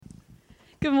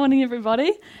Good morning,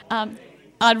 everybody.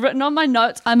 I'd written on my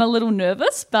notes, I'm a little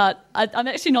nervous, but I'm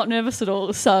actually not nervous at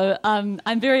all. So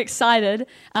I'm very excited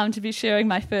to be sharing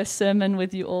my first sermon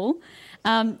with you all.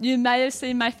 You may have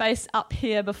seen my face up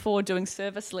here before doing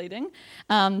service leading,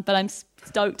 but I'm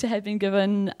stoked to have been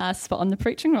given a spot on the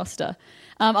preaching roster.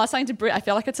 I was saying to Brett, I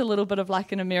feel like it's a little bit of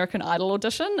like an American Idol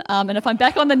audition, and if I'm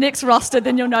back on the next roster,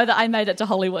 then you'll know that I made it to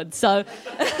Hollywood. So.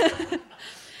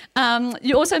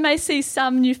 You also may see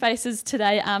some new faces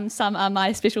today. Some are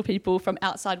my special people from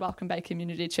outside Welcome Bay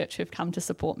Community Church who've come to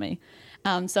support me.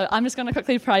 So I'm just going to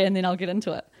quickly pray and then I'll get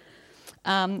into it.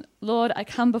 Lord, I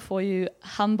come before you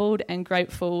humbled and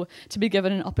grateful to be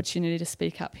given an opportunity to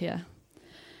speak up here.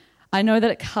 I know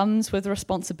that it comes with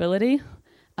responsibility,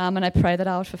 and I pray that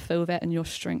I would fulfill that in your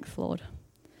strength, Lord.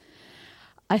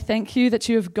 I thank you that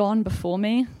you have gone before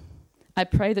me. I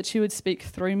pray that you would speak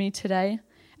through me today,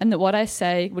 and that what I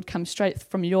say would come straight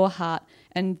from your heart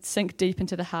and sink deep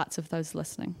into the hearts of those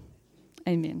listening.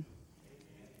 Amen.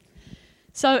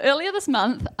 So earlier this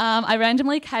month, I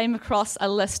randomly came across a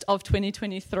list of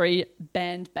 2023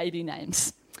 banned baby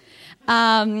names.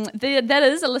 That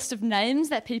is a list of names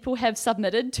that people have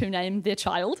submitted to name their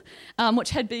child, which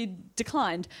had been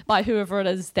declined by whoever it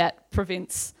is that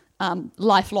prevents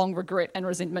lifelong regret and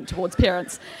resentment towards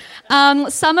parents.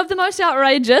 Some of the most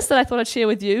outrageous that I thought I'd share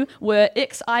with you were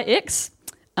XIX,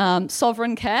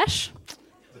 Sovereign Cash,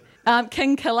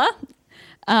 King Killer,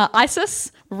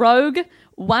 ISIS, Rogue,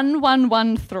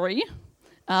 1113,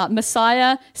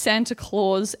 Messiah, Santa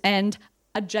Claus, and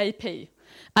a JP.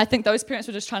 I think those parents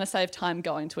were just trying to save time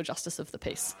going to a justice of the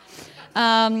peace.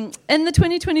 In the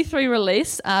 2023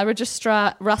 release,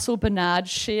 Registrar Russell Bernard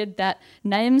shared that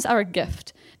names are a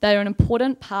gift. They are an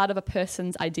important part of a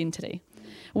person's identity.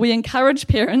 We encourage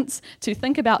parents to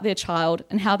think about their child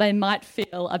and how they might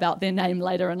feel about their name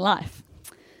later in life.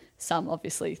 Some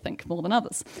obviously think more than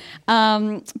others.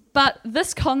 But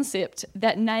this concept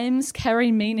that names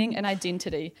carry meaning and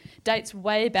identity dates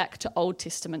way back to Old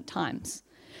Testament times.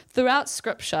 Throughout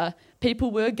Scripture,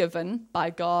 people were given by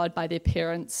God, by their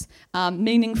parents,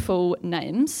 meaningful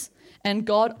names. And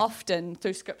God often,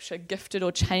 through Scripture, gifted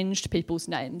or changed people's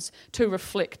names to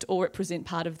reflect or represent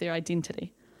part of their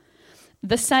identity.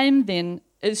 The same, then,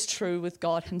 is true with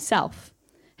God himself.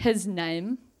 His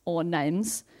name, or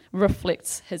names,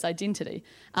 reflects his identity.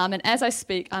 And as I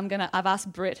speak, I've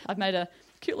asked Brett, I've made a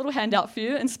cute little handout for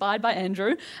you, inspired by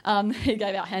Andrew. He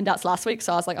gave out handouts last week,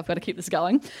 so I was like, I've got to keep this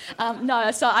going.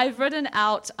 So I've written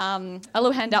out a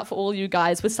little handout for all you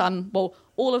guys with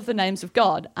all of the names of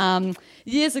God.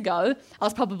 Years ago, I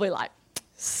was probably like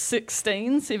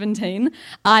 16, 17,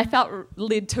 I felt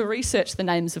led to research the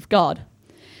names of God.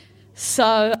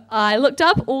 So I looked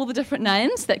up all the different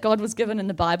names that God was given in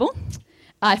the Bible.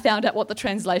 I found out what the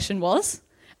translation was.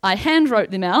 I hand wrote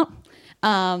them out.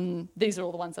 These are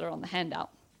all the ones that are on the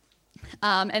handout.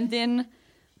 And then,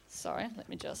 let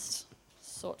me just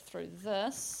sort through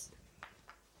this.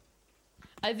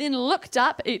 I then looked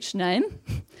up each name.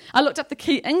 I looked up the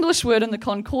key English word in the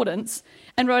concordance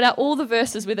and wrote out all the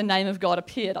verses where the name of God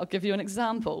appeared. I'll give you an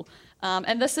example.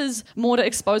 And this is more to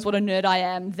expose what a nerd I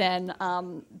am than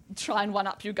try and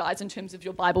one-up you guys in terms of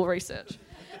your Bible research.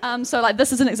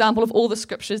 This is an example of all the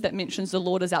scriptures that mentions the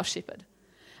Lord as our shepherd.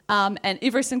 And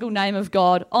every single name of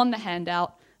God on the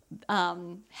handout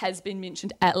has been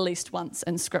mentioned at least once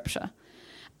in Scripture.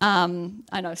 I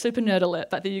know, super nerd alert,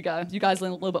 but there you go. You guys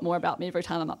learn a little bit more about me every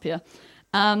time I'm up here.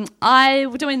 I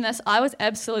was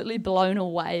absolutely blown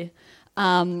away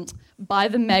by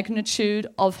the magnitude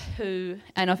of who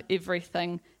and of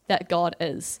everything that God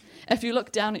is. If you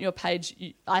look down at your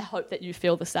page, I hope that you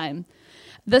feel the same.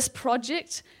 This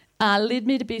project led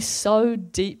me to be so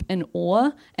deep in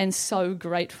awe and so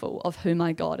grateful of who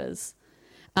my God is.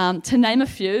 To name a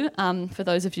few, for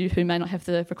those of you who may not have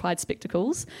the required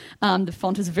spectacles, the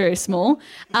font is very small,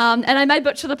 and I may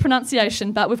butcher the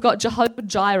pronunciation, but we've got Jehovah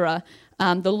Jireh,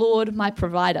 the Lord my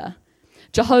provider,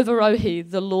 Jehovah Rohi,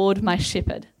 the Lord my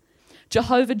shepherd,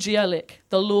 Jehovah Jeolek,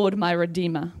 the Lord my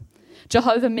redeemer,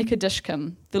 Jehovah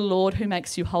Mekadishkim, the Lord who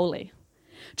makes you holy,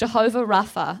 Jehovah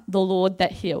Rapha, the Lord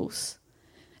that heals,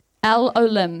 El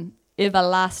Olim,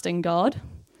 everlasting God,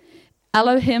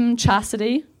 Elohim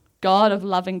chastity, God of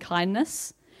loving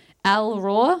kindness, El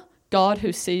Roi, God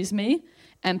who sees me,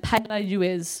 and Pele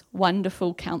Uez,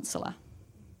 wonderful counselor.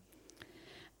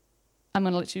 I'm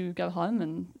going to let you go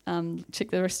home and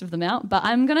check the rest of them out, but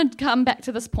I'm going to come back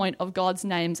to this point of God's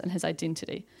names and his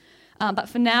identity. But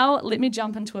for now, let me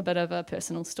jump into a bit of a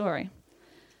personal story.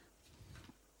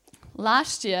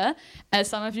 Last year, as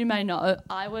some of you may know,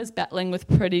 I was battling with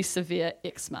pretty severe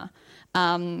eczema.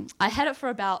 I had it for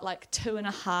about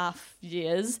 2.5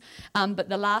 years, but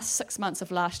the last 6 months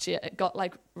of last year, it got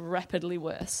rapidly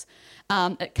worse.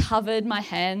 It covered my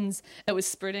hands, it was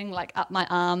spreading up my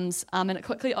arms, and it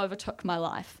quickly overtook my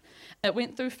life. It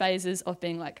went through phases of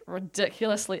being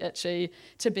ridiculously itchy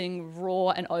to being raw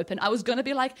and open. I was going to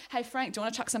be like, hey Frank, do you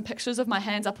want to chuck some pictures of my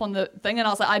hands up on the thing? And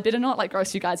I was like, I better not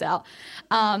gross you guys out.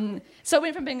 So it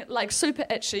went from being super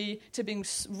itchy to being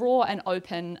raw and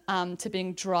open to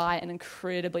being dry and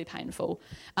incredibly painful.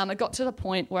 It got to the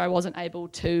point where I wasn't able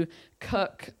to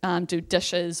cook, do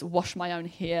dishes, wash my own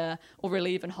hair, or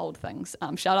really even hold things.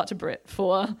 Shout out to Brett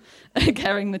for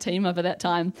carrying the team over that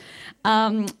time.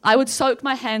 I would soak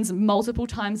my hands multiple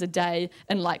times a day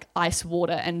in ice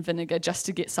water and vinegar just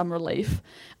to get some relief.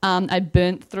 I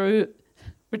burnt through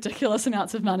ridiculous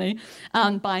amounts of money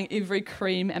buying every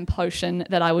cream and potion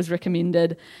that I was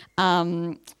recommended.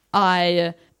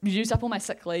 I used up all my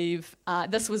sick leave.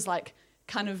 This was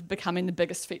kind of becoming the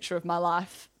biggest feature of my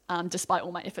life, despite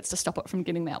all my efforts to stop it from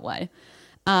getting that way.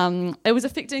 It was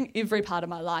affecting every part of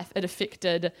my life. It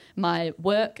affected my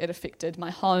work, it affected my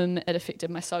home, it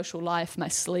affected my social life, my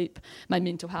sleep, my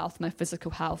mental health, my physical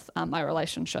health, my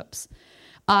relationships.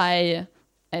 I,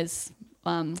 as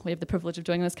we have the privilege of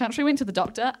doing in this country, went to the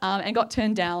doctor and got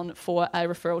turned down for a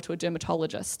referral to a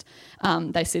dermatologist.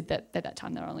 They said that at that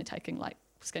time they were only taking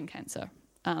skin cancer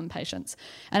patients.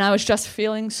 And I was just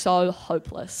feeling so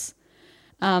hopeless.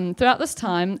 Throughout this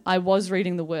time, I was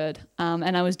reading the Word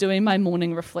and I was doing my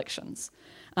morning reflections.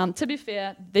 To be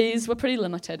fair, these were pretty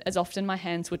limited, as often my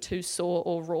hands were too sore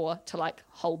or raw to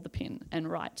hold the pen and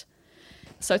write.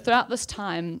 So throughout this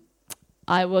time,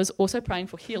 I was also praying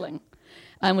for healing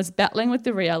and was battling with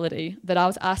the reality that I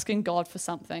was asking God for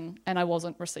something and I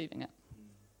wasn't receiving it.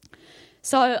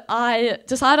 So I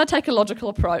decided I'd take a logical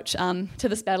approach to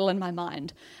this battle in my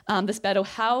mind. This battle,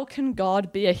 how can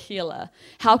God be a healer?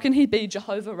 How can he be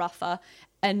Jehovah Rapha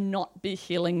and not be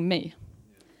healing me?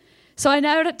 So I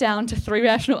narrowed it down to 3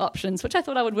 rational options, which I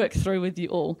thought I would work through with you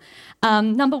all.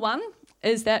 Number 1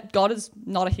 is that God is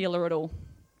not a healer at all.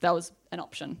 That was an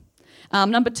option.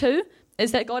 Number 2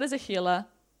 is that God is a healer,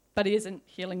 but he isn't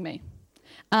healing me.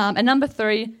 And number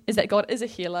 3 is that God is a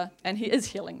healer and he is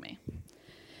healing me.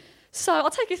 So I'll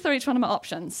take you through each one of my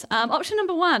options. Option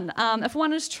number 1, if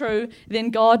 1 is true, then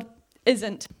God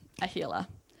isn't a healer.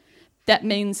 That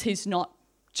means he's not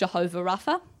Jehovah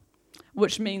Rapha,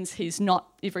 which means he's not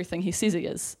everything he says he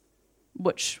is,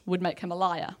 which would make him a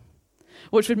liar,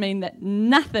 which would mean that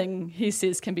nothing he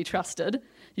says can be trusted.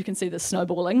 You can see this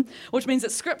snowballing, which means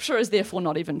that Scripture is therefore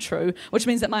not even true, which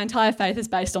means that my entire faith is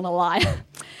based on a lie.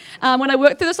 When I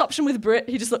worked through this option with Brett,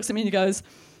 he just looks at me and he goes,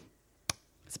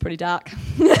 it's pretty dark.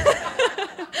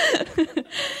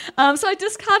 So I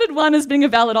discarded 1 as being a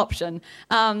valid option.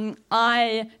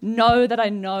 I know that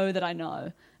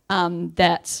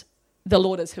the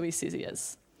Lord is who he says he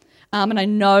is. And I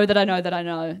know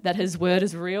that his word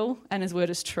is real and his word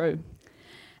is true.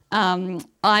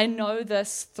 I know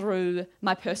this through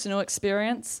my personal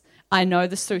experience. I know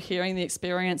this through hearing the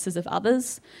experiences of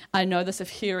others. I know this of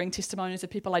hearing testimonies of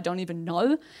people I don't even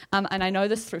know. And I know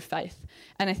this through faith.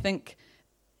 And I think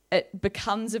it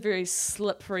becomes a very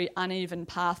slippery, uneven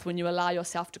path when you allow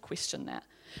yourself to question that.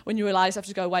 When you allow yourself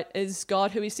to go, wait, is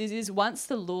God who he says he is? Once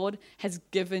the Lord has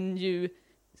given you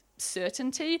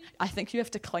certainty, I think you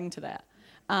have to cling to that.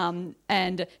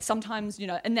 And sometimes,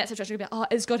 in that situation, you'll be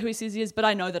like, is God who he says he is? But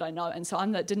I know that I know. And so I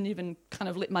didn't even kind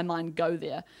of let my mind go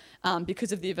there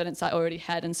because of the evidence I already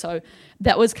had. And so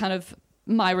that was kind of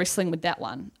my wrestling with that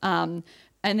one.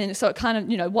 And then so it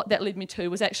kind of, what that led me to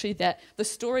was actually that the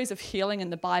stories of healing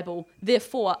in the Bible,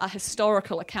 therefore, are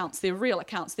historical accounts. They're real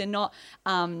accounts. They're not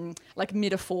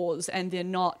metaphors, and they're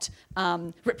not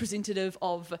representative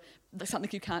of something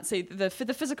you can't see. The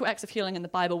physical acts of healing in the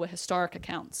Bible were historic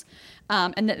accounts.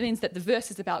 And that means that the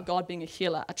verses about God being a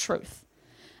healer are truth.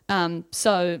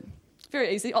 So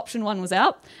very easy. Option 1 was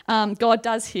out. God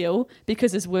does heal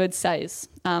because his word says.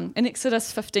 In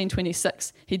Exodus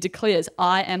 15:26, he declares,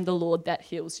 I am the Lord that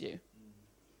heals you.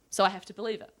 So I have to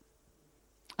believe it.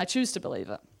 I choose to believe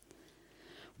it.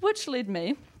 Which led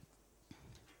me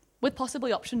with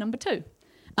possibly option number 2,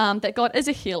 that God is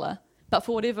a healer, but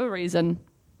for whatever reason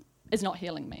is not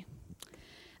healing me.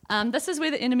 This is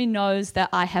where the enemy knows that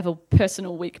I have a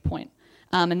personal weak point,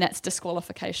 and that's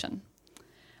disqualification.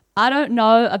 I don't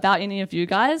know about any of you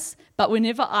guys, but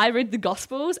whenever I read the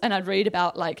Gospels and I'd read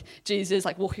about Jesus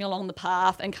walking along the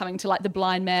path and coming to the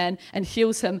blind man and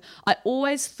heals him, I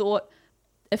always thought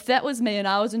if that was me and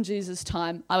I was in Jesus'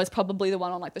 time, I was probably the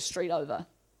one on the street over.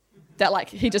 that like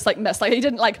he just like missed. Like he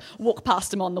didn't like walk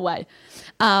past him on the way.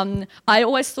 I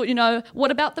always thought, what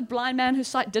about the blind man whose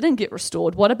sight didn't get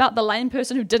restored? What about the lame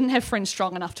person who didn't have friends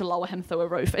strong enough to lower him through a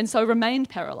roof and so remained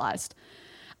paralyzed?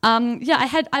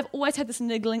 I've always had this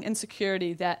niggling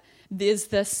insecurity that there's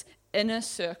this inner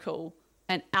circle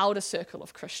and outer circle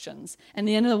of Christians, and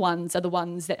the inner ones are the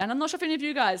ones that, and I'm not sure if any of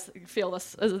you guys feel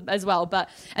this as well,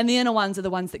 and the inner ones are the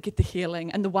ones that get the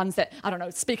healing, and the ones that,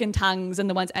 speak in tongues, and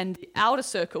the outer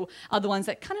circle are the ones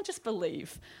that kind of just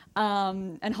believe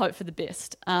and hope for the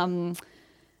best. I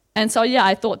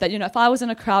thought that, if I was in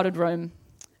a crowded room,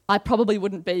 I probably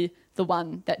wouldn't be the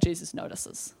one that Jesus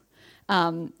notices. I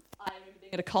remember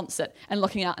being at a concert and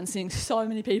looking out and seeing so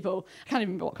many people. I can't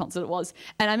even remember what concert it was,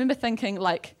 and I remember thinking,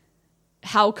 like,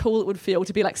 how cool it would feel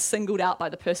to be like singled out by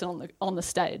the person on the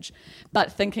stage,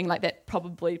 but thinking like that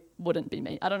probably wouldn't be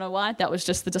me. I don't know why. That was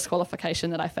just the disqualification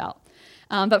that I felt.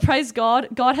 But praise God,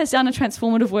 God has done a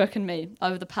transformative work in me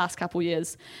over the past couple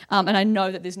years, and I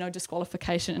know that there's no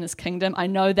disqualification in His kingdom. I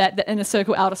know that the inner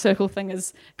circle, outer circle thing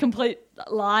is complete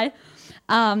lie.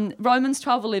 Romans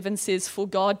 12:11 says, "For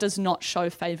God does not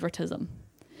show favoritism.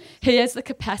 He has the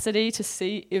capacity to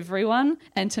see everyone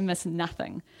and to miss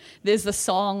nothing." There's the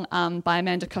song by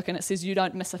Amanda Cook, and it says, "You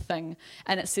don't miss a thing."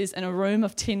 And it says, in a room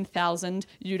of 10,000,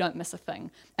 you don't miss a thing.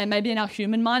 And maybe in our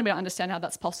human mind, we don't understand how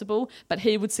that's possible, but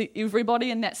He would see everybody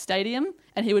in that stadium,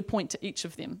 and He would point to each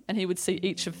of them, and He would see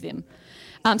each of them.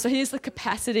 So He has the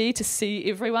capacity to see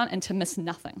everyone and to miss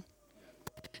nothing.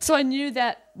 So I knew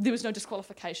that there was no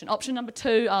disqualification. Option number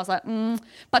 2, I was like,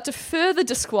 But to further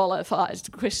disqualify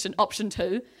option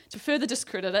 2, to further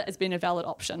discredit it as being a valid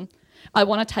option, I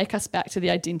want to take us back to the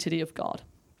identity of God.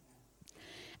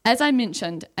 As I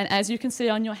mentioned, and as you can see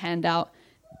on your handout,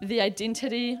 the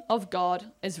identity of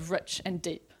God is rich and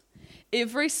deep.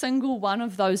 Every single one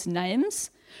of those names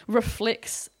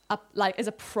reflects, is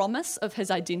a promise of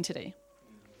His identity.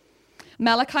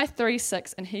 Malachi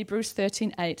 3:6 and Hebrews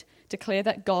 13:8 declare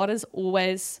that God is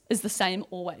the same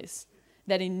always,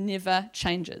 that He never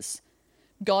changes.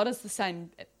 God is the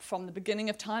same from the beginning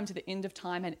of time to the end of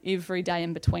time and every day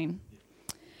in between.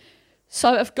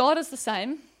 So if God is the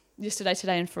same yesterday,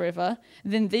 today, and forever,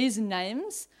 then these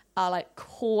names are like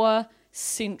core,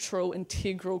 central,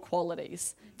 integral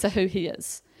qualities to who He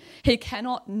is. He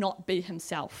cannot not be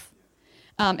Himself.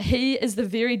 He is the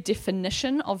very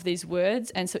definition of these words,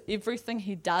 and so everything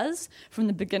He does from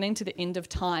the beginning to the end of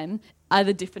time are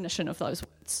the definition of those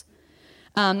words.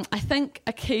 I think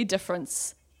a key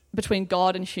difference between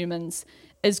God and humans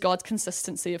is God's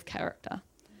consistency of character.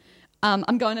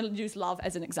 I'm going to use love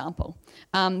as an example.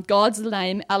 God's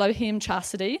name, Elohim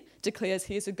Chastity, declares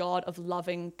He is a God of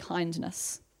loving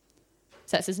kindness.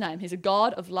 So that's His name. He's a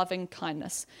God of loving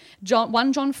kindness.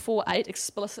 1 John 4:8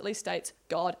 explicitly states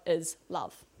God is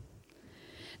love.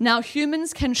 Now,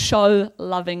 humans can show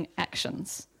loving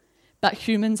actions, but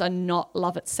humans are not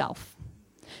love itself.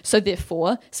 So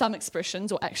therefore, some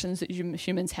expressions or actions that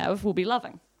humans have will be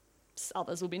loving.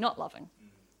 Others will be not loving.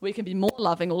 We can be more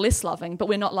loving or less loving, but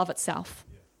we're not love itself.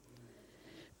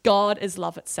 God is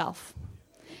love itself.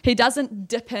 He doesn't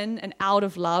dip in and out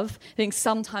of love, being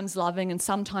sometimes loving and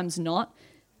sometimes not,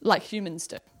 like humans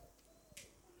do.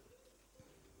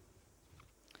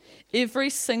 Every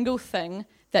single thing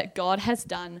that God has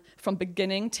done from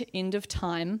beginning to end of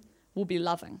time will be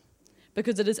loving,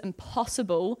 because it is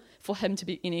impossible for Him to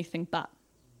be anything but.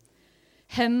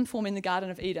 Him forming the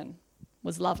Garden of Eden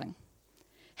was loving.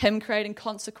 Him creating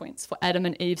consequence for Adam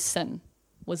and Eve's sin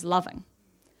was loving.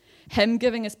 Him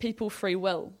giving His people free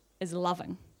will is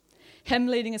loving. Him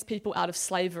leading His people out of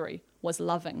slavery was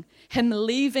loving. Him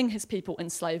leaving His people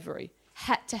in slavery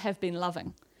had to have been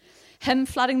loving. Him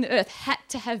flooding the earth had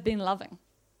to have been loving.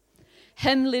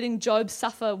 Him letting Job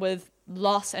suffer with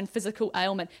loss and physical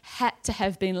ailment had to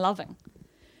have been loving.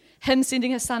 Him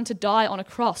sending His Son to die on a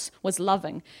cross was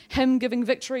loving. Him giving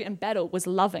victory in battle was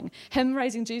loving. Him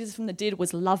raising Jesus from the dead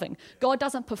was loving. God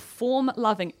doesn't perform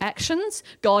loving actions.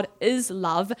 God is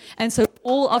love, and so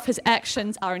all of His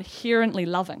actions are inherently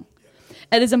loving.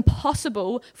 It is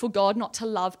impossible for God not to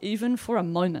love even for a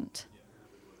moment.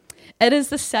 It is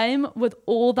the same with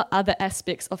all the other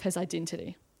aspects of His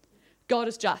identity. God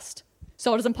is just,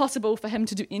 so it is impossible for Him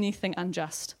to do anything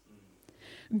unjust.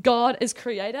 God is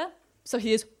creator, so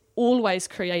He is always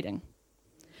creating.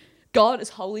 God is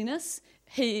holiness.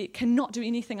 He cannot do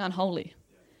anything unholy.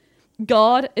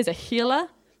 God is a healer,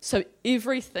 so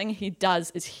everything He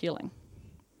does is healing.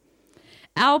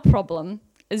 Our problem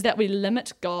is that we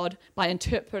limit God by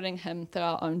interpreting Him through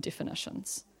our own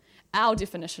definitions. our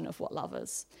definition of what love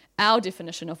is, our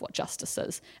definition of what justice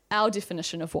is, our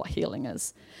definition of what healing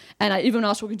is. And even when I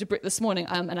was talking to Brett this morning,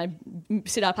 and I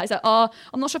said our place, I'm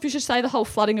not sure if you should say the whole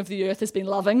flooding of the earth has been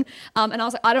loving. And I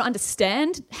was like, I don't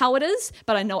understand how it is,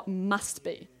 but I know it must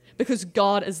be, because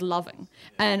God is loving.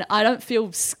 And I don't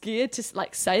feel scared to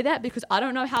say that, because I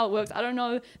don't know how it works. I don't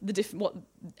know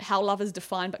how love is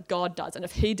defined, but God does. And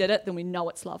if he did it, then we know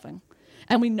it's loving.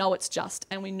 And we know it's just,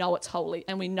 and we know it's holy,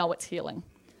 and we know it's healing.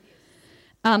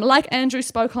 Like Andrew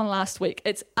spoke on last week,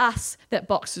 it's us that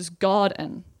boxes God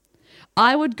in.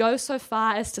 I would go so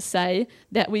far as to say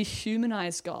that we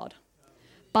humanize God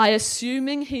by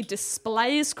assuming he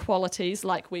displays qualities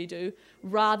like we do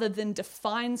rather than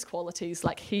defines qualities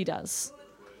like he does.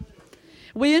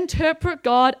 We interpret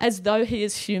God as though he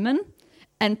is human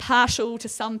and partial to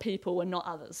some people and not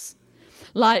others.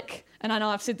 And I know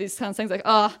I've said these kind of things like,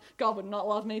 God would not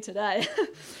love me today.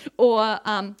 Or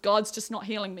God's just not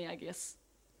healing me, I guess.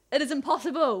 It is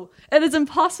impossible. It is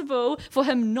impossible for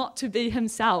him not to be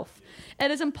himself. It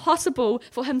is impossible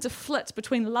for him to flit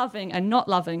between loving and not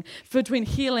loving, between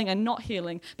healing and not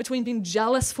healing, between being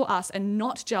jealous for us and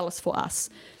not jealous for us,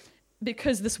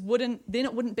 because then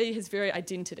it wouldn't be his very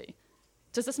identity.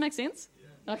 Does this make sense?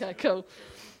 Yeah. Okay, cool.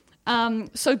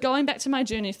 So going back to my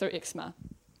journey through eczema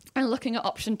and looking at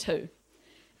option 2,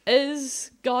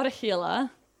 is God a healer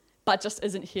but just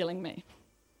isn't healing me?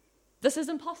 This is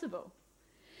impossible.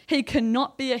 He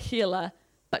cannot be a healer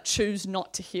but choose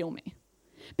not to heal me,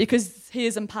 because he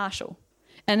is impartial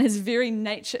and his very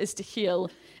nature is to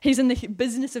heal. He's in the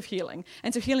business of healing,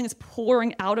 and so healing is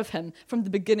pouring out of him from the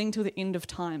beginning to the end of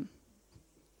time.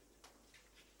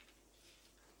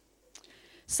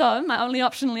 So my only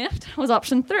option left was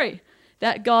option 3,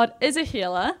 that God is a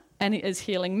healer and he is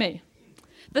healing me.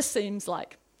 This seems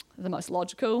like the most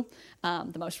logical,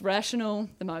 the most rational,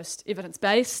 the most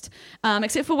evidence-based,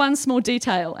 except for one small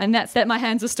detail, and that's that my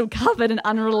hands are still covered in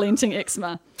unrelenting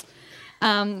eczema.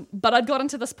 But I'd gotten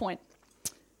to this point.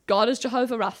 God is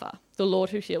Jehovah Rapha, the Lord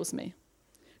who heals me.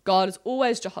 God is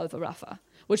always Jehovah Rapha,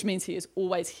 which means he is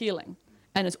always healing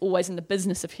and is always in the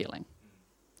business of healing.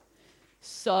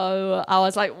 So I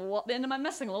was like, what then am I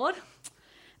missing, Lord?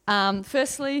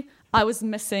 Firstly, I was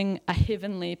missing a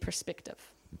heavenly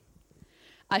perspective.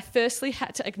 I firstly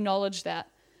had to acknowledge that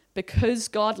because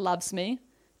God loves me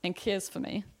and cares for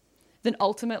me, then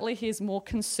ultimately he is more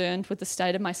concerned with the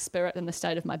state of my spirit than the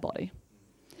state of my body.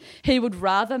 He would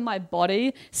rather my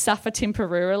body suffer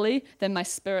temporarily than my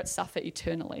spirit suffer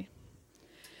eternally.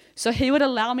 So he would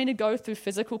allow me to go through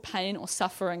physical pain or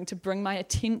suffering to bring my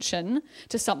attention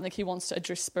to something he wants to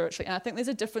address spiritually. And I think there's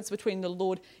a difference between the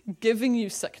Lord giving you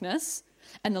sickness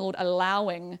and the Lord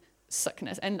allowing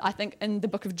sickness. And I think in the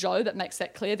book of Job it makes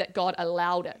that clear that God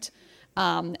allowed it.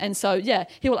 And so,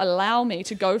 he will allow me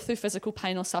to go through physical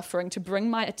pain or suffering to bring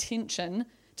my attention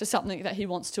to something that he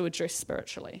wants to address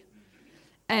spiritually.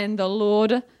 And the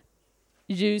Lord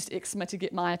used eczema to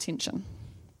get my attention.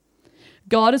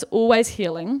 God is always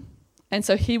healing, and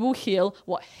so he will heal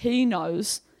what he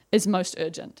knows is most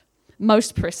urgent,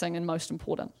 most pressing, and most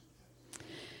important.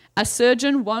 A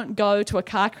surgeon won't go to a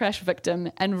car crash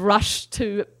victim and rush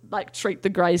to treat the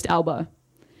grazed elbow.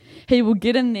 He will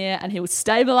get in there and he will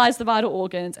stabilize the vital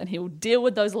organs and he will deal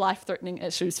with those life-threatening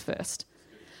issues first.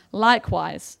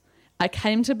 Likewise, I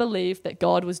came to believe that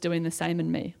God was doing the same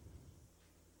in me.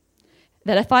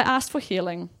 That if I asked for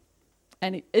healing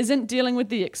and he isn't dealing with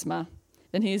the eczema,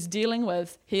 then he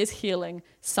is healing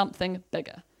something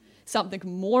bigger, something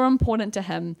more important to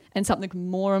him and something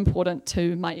more important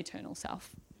to my eternal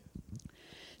self.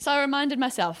 So I reminded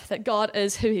myself that God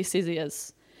is who he says he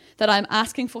is, that I'm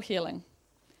asking for healing,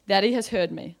 that he has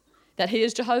heard me, that he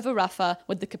is Jehovah Rapha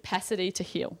with the capacity to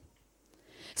heal.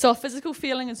 So if physical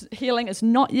healing is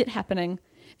not yet happening,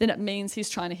 then it means he's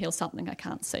trying to heal something I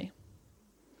can't see.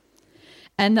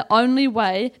 And the only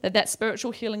way that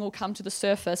spiritual healing will come to the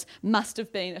surface must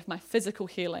have been if my physical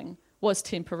healing was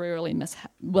temporarily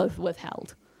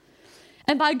withheld.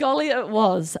 And by golly, it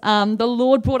was. The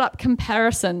Lord brought up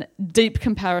comparison, deep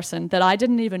comparison, that I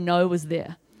didn't even know was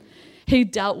there. He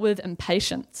dealt with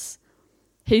impatience.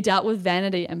 He dealt with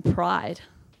vanity and pride.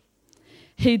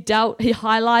 He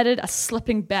highlighted a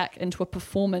slipping back into a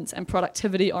performance and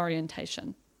productivity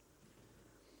orientation.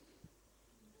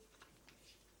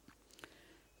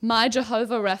 My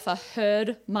Jehovah Rapha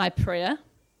heard my prayer.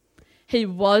 He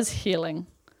was healing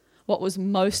what was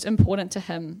most important to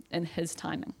him in his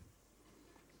timing.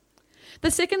 The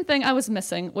second thing I was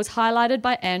missing was highlighted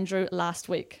by Andrew last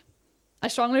week. I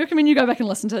strongly recommend you go back and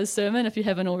listen to his sermon if you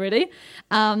haven't already.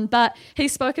 But he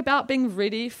spoke about being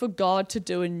ready for God to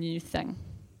do a new thing.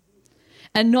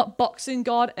 and not boxing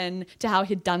God in to how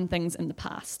he'd done things in the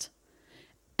past.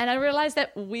 And I realized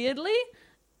that weirdly,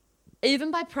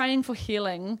 even by praying for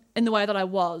healing in the way that I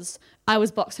was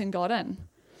boxing God in.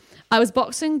 I was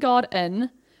boxing God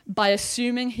in by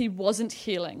assuming he wasn't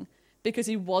healing because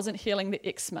he wasn't healing the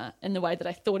eczema in the way that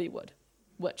I thought he would,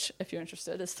 which, if you're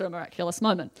interested, is through a miraculous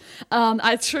moment.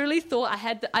 I truly thought I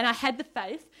had the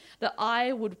faith that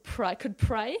I could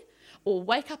pray or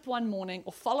wake up one morning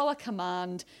or follow a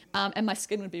command and my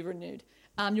skin would be renewed.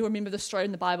 You remember the story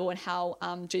in the Bible and how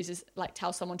Jesus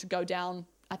tells someone to go down,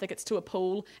 I think it's to a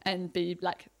pool, and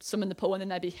swim in the pool and then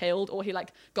they'd be healed, or he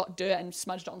got dirt and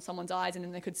smudged it on someone's eyes and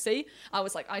then they could see. I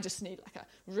was like, I just need a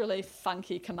really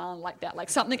funky command like that,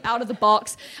 something out of the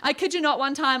box. I kid you not,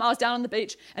 one time I was down on the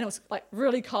beach and it was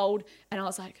really cold and I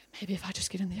was like, maybe if I just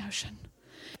get in the ocean.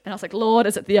 And I was like, Lord,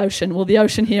 is it the ocean? Will the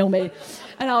ocean heal me?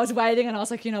 And I was waiting and I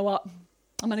was like, you know what?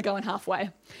 I'm going to go in halfway.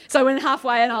 So I went in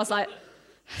halfway and I was like,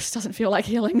 this doesn't feel like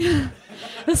healing.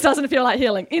 This doesn't feel like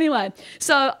healing. Anyway,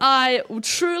 so I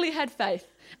truly had faith.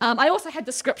 I also had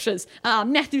the scriptures.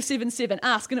 Matthew 7:7,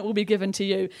 ask and it will be given to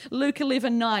you. Luke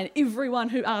 11:9, everyone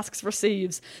who asks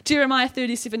receives. Jeremiah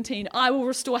 30:17, I will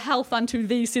restore health unto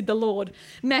thee, said the Lord.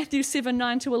 Matthew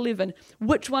 7:9-11,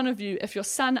 which one of you, if your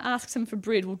son asks him for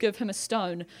bread, will give him a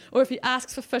stone? Or if he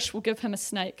asks for fish, will give him a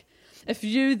snake? If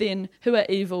you then, who are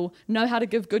evil, know how to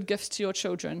give good gifts to your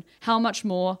children, how much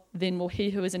more then will he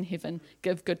who is in heaven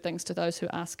give good things to those who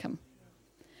ask him?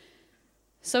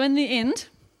 So in the end,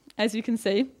 as you can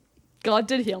see, God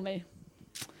did heal me.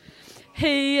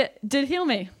 He did heal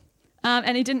me.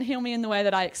 And he didn't heal me in the way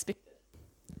that I expected.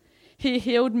 He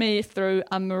healed me through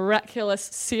a miraculous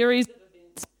series of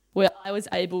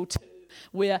events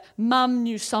where mum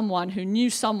knew someone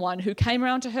who came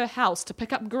around to her house to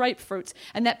pick up grapefruits,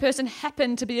 and that person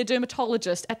happened to be a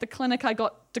dermatologist at the clinic I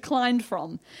got declined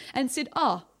from, and said,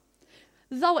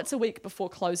 though it's a week before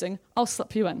closing, I'll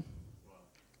slip you in.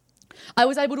 I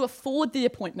was able to afford the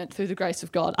appointment through the grace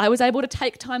of God. I was able to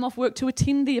take time off work to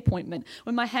attend the appointment.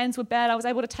 When my hands were bad, I was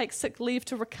able to take sick leave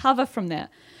to recover from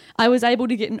that. I was able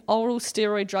to get an oral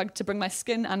steroid drug to bring my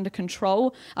skin under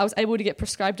control. I was able to get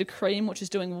prescribed a cream, which is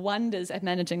doing wonders at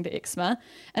managing the eczema.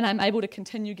 And I'm able to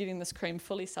continue getting this cream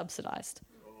fully subsidized.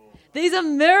 These are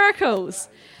miracles.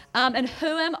 And who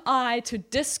am I to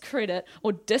discredit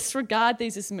or disregard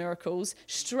these as miracles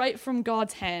straight from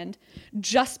God's hand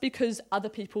just because other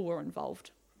people were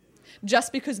involved?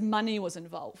 Just because money was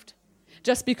involved?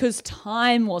 Just because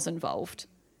time was involved?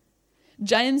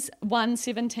 James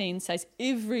 1:17 says,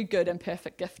 every good and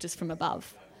perfect gift is from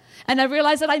above. And I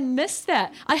realized that I missed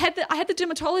that. I had the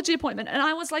dermatology appointment and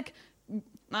I was like,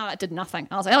 no, that did nothing.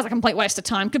 I was like, that was a complete waste of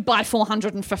time. Could buy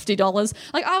 $450.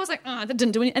 I was like, that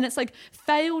didn't do anything. And it's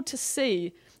failed to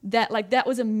see that that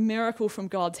was a miracle from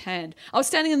God's hand. I was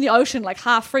standing in the ocean,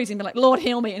 half freezing, but Lord,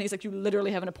 heal me. And he's like, you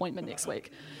literally have an appointment next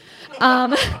week.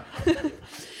 And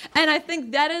I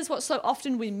think that is what so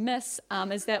often we miss,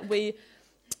 is that we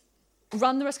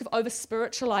run the risk of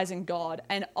over-spiritualizing God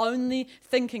and only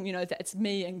thinking, that it's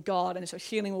me and God, and so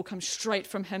healing will come straight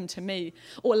from him to me,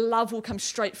 or love will come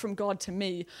straight from God to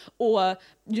me, or,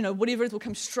 whatever it is will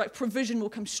come straight, provision will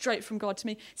come straight from God to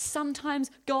me. Sometimes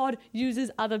God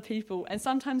uses other people, and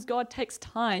sometimes God takes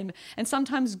time, and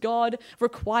sometimes God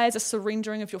requires a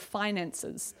surrendering of your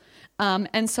finances.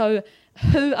 And so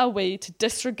who are we to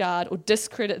disregard or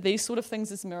discredit these sort of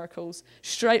things as miracles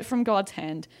straight from God's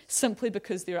hand simply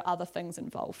because there are other things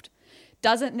involved?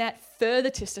 Doesn't that further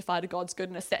testify to God's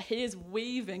goodness, that he is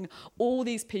weaving all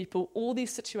these people, all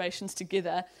these situations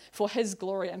together for his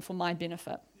glory and for my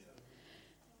benefit?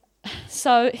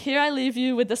 So here I leave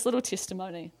you with this little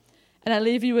testimony, and I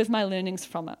leave you with my learnings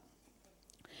from it.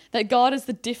 That God is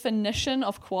the definition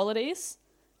of qualities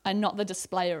and not the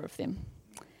displayer of them.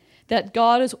 That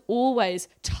God is always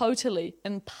totally,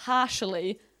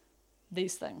 impartially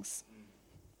these things.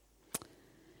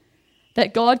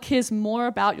 That God cares more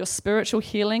about your spiritual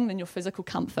healing than your physical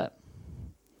comfort.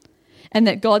 And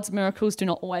that God's miracles do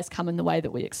not always come in the way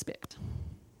that we expect.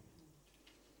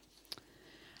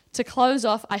 To close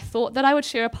off, I thought that I would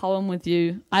share a poem with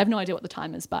you. I have no idea what the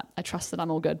time is, but I trust that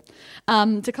I'm all good.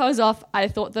 To close off, I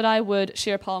thought that I would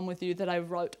share a poem with you that I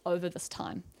wrote over this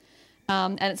time.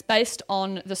 And it's based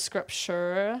on the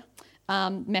scripture,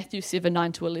 Matthew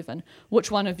 7:9-11.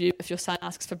 Which one of you, if your son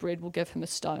asks for bread, will give him a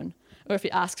stone? Or if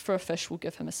he asks for a fish, will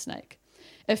give him a snake?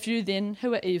 If you then,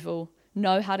 who are evil,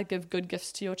 know how to give good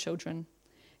gifts to your children,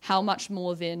 how much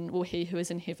more then will he who is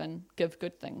in heaven give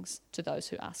good things to those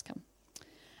who ask him?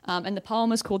 And the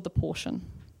poem is called The Portion.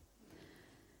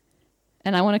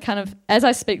 And I want to as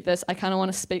I speak this, I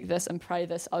want to speak this and pray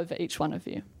this over each one of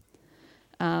you.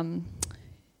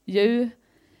 You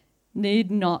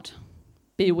need not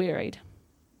be wearied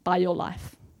by your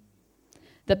life,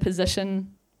 the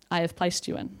position I have placed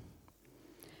you in.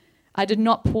 I did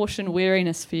not portion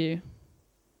weariness for you.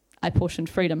 I portioned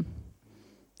freedom.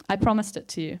 I promised it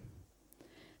to you.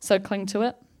 So cling to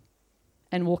it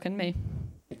and walk in me.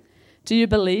 Do you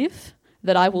believe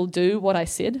that I will do what I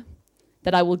said,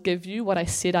 that I will give you what I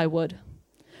said I would?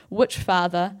 Which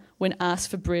father, when asked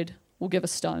for bread, will give a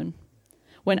stone?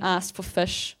 When asked for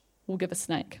fish, will give a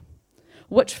snake?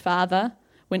 Which father,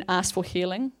 when asked for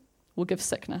healing, will give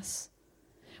sickness?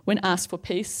 When asked for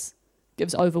peace,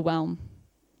 gives overwhelm?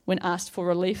 When asked for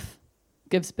relief,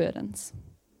 gives burdens?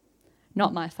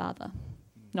 Not my Father,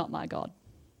 not my God.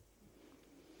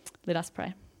 Let us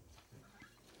pray.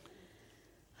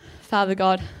 Father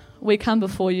God, we come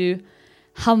before you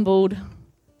humbled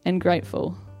and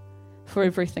grateful for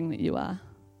everything that you are.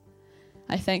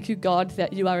 I thank you, God,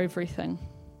 that you are everything.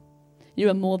 You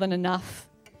are more than enough.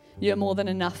 You are more than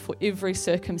enough for every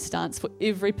circumstance, for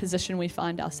every position we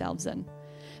find ourselves in.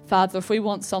 Father, if we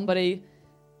want somebody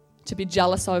to be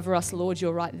jealous over us, Lord,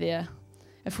 you're right there.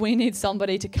 If we need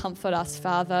somebody to comfort us,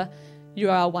 Father, you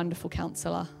are our wonderful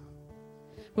counselor.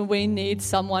 When we need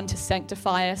someone to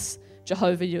sanctify us,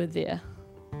 Jehovah, you are there.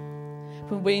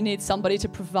 When we need somebody to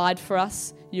provide for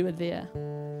us, you are there.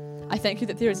 I thank you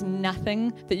that there is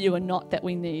nothing that you are not that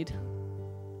we need.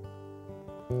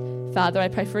 Father, I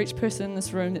pray for each person in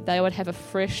this room that they would have a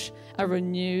fresh, a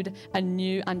renewed, a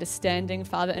new understanding,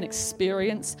 Father, an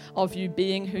experience of you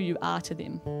being who you are to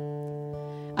them.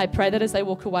 I pray that as they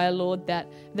walk away, Lord, that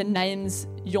the names,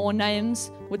 your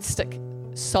names, would stick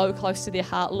so close to their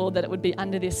heart, Lord, that it would be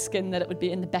under their skin, that it would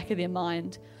be in the back of their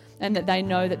mind, and that they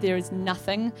know that there is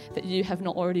nothing that you have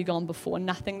not already gone before,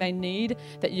 nothing they need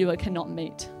that you cannot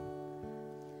meet.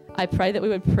 I pray that we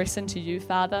would press into you,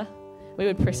 Father. We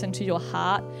would press into your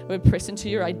heart, we would press into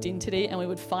your identity, and we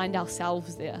would find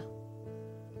ourselves there.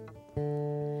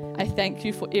 I thank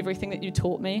you for everything that you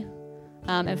taught me,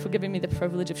 and for giving me the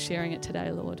privilege of sharing it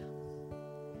today, Lord.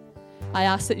 I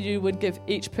ask that you would give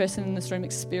each person in this room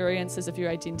experiences of your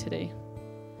identity,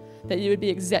 that you would be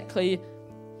exactly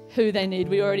who they need.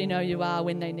 We already know you are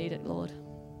when they need it, Lord.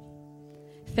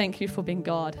 Thank you for being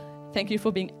God. Thank you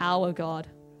for being our God.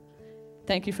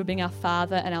 Thank you for being our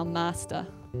Father and our Master.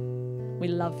 We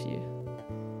love you.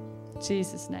 In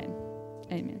Jesus' name,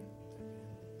 amen.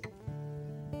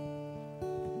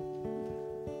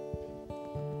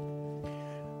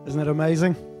 Isn't that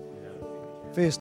amazing?